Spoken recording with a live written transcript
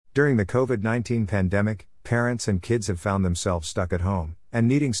During the COVID-19 pandemic, parents and kids have found themselves stuck at home and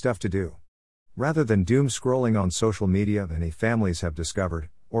needing stuff to do. Rather than doom scrolling on social media, many families have discovered,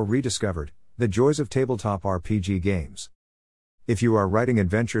 or rediscovered, the joys of tabletop RPG games. If you are writing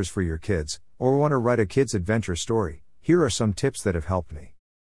adventures for your kids, or want to write a kid's adventure story, here are some tips that have helped me.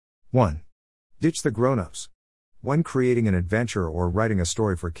 1. Ditch the grown-ups. When creating an adventure or writing a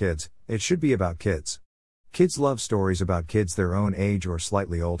story for kids, it should be about kids. Kids love stories about kids their own age or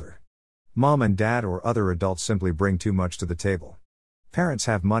slightly older. Mom and dad or other adults simply bring too much to the table. Parents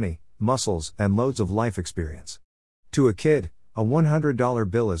have money, muscles, and loads of life experience. To a kid, a $100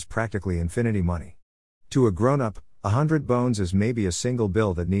 bill is practically infinity money. To a grown-up, 100 bones is maybe a single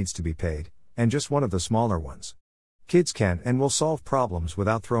bill that needs to be paid, and just one of the smaller ones. Kids can and will solve problems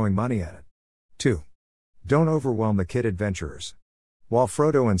without throwing money at it. 2. Don't overwhelm the kid adventurers. While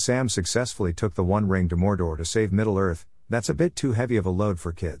Frodo and Sam successfully took the One Ring to Mordor to save Middle-earth, that's a bit too heavy of a load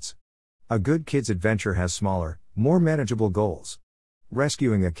for kids. A good kid's adventure has smaller, more manageable goals.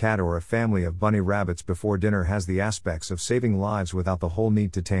 Rescuing a cat or a family of bunny rabbits before dinner has the aspects of saving lives without the whole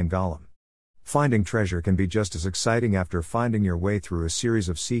need to tame Gollum. Finding treasure can be just as exciting after finding your way through a series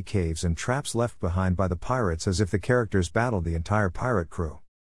of sea caves and traps left behind by the pirates as if the characters battled the entire pirate crew.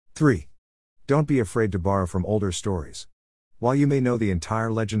 3. Don't be afraid to borrow from older stories. While you may know the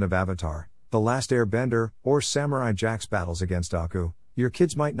entire legend of Avatar, The Last Airbender, or Samurai Jack's battles against Aku, your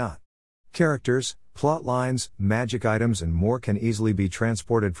kids might not. Characters, plot lines, magic items and more can easily be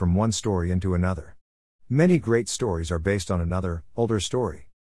transported from one story into another. Many great stories are based on another, older story.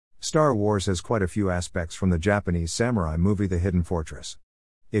 Star Wars has quite a few aspects from the Japanese samurai movie The Hidden Fortress.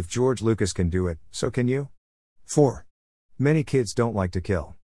 If George Lucas can do it, so can you. 4. Many kids don't like to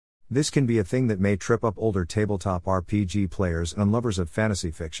kill. This can be a thing that may trip up older tabletop RPG players and lovers of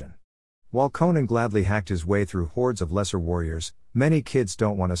fantasy fiction. While Conan gladly hacked his way through hordes of lesser warriors, many kids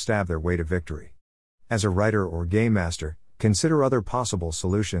don't want to stab their way to victory. As a writer or game master, consider other possible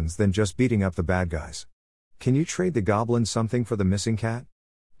solutions than just beating up the bad guys. Can you trade the goblin something for the missing cat?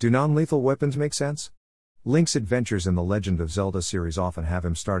 Do non-lethal weapons make sense? Link's adventures in the Legend of Zelda series often have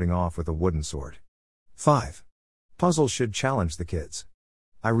him starting off with a wooden sword. 5. Puzzles should challenge the kids.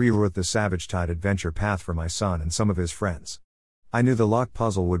 I rewrote the Savage Tide adventure path for my son and some of his friends. I knew the lock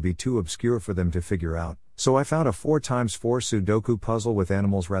puzzle would be too obscure for them to figure out, so I found a 4x4 Sudoku puzzle with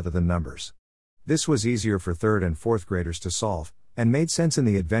animals rather than numbers. This was easier for 3rd and 4th graders to solve, and made sense in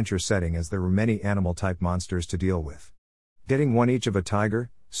the adventure setting as there were many animal-type monsters to deal with. Getting one each of a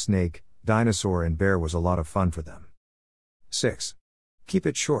tiger, snake, dinosaur and bear was a lot of fun for them. 6. Keep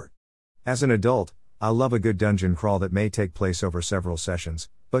it short. As an adult, I love a good dungeon crawl that may take place over several sessions,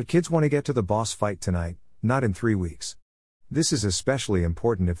 but kids want to get to the boss fight tonight, not in 3 weeks. This is especially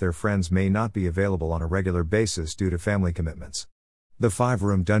important if their friends may not be available on a regular basis due to family commitments. The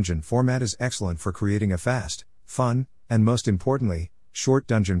 5-room dungeon format is excellent for creating a fast, fun, and most importantly, short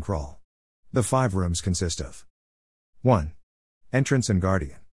dungeon crawl. The 5 rooms consist of 1. Entrance and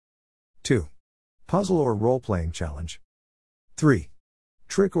Guardian. 2. Puzzle or role-playing challenge. 3.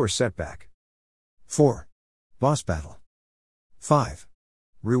 Trick or setback. 4. Boss battle. 5.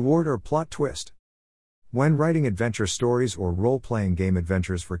 Reward or plot twist. When writing adventure stories or role-playing game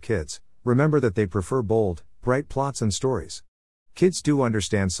adventures for kids, remember that they prefer bold, bright plots and stories. Kids do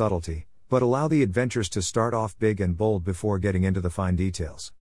understand subtlety, but allow the adventures to start off big and bold before getting into the fine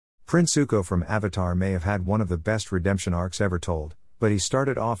details. Prince Zuko from Avatar may have had one of the best redemption arcs ever told, but he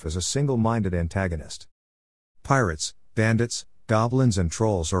started off as a single-minded antagonist. Pirates, bandits, goblins and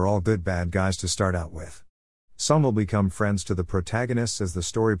trolls are all good bad guys to start out with. Some will become friends to the protagonists as the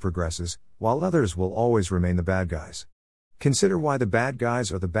story progresses, while others will always remain the bad guys. Consider why the bad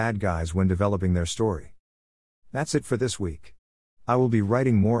guys are the bad guys when developing their story. That's it for this week. I will be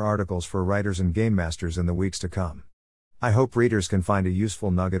writing more articles for writers and game masters in the weeks to come. I hope readers can find a useful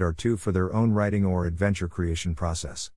nugget or two for their own writing or adventure creation process.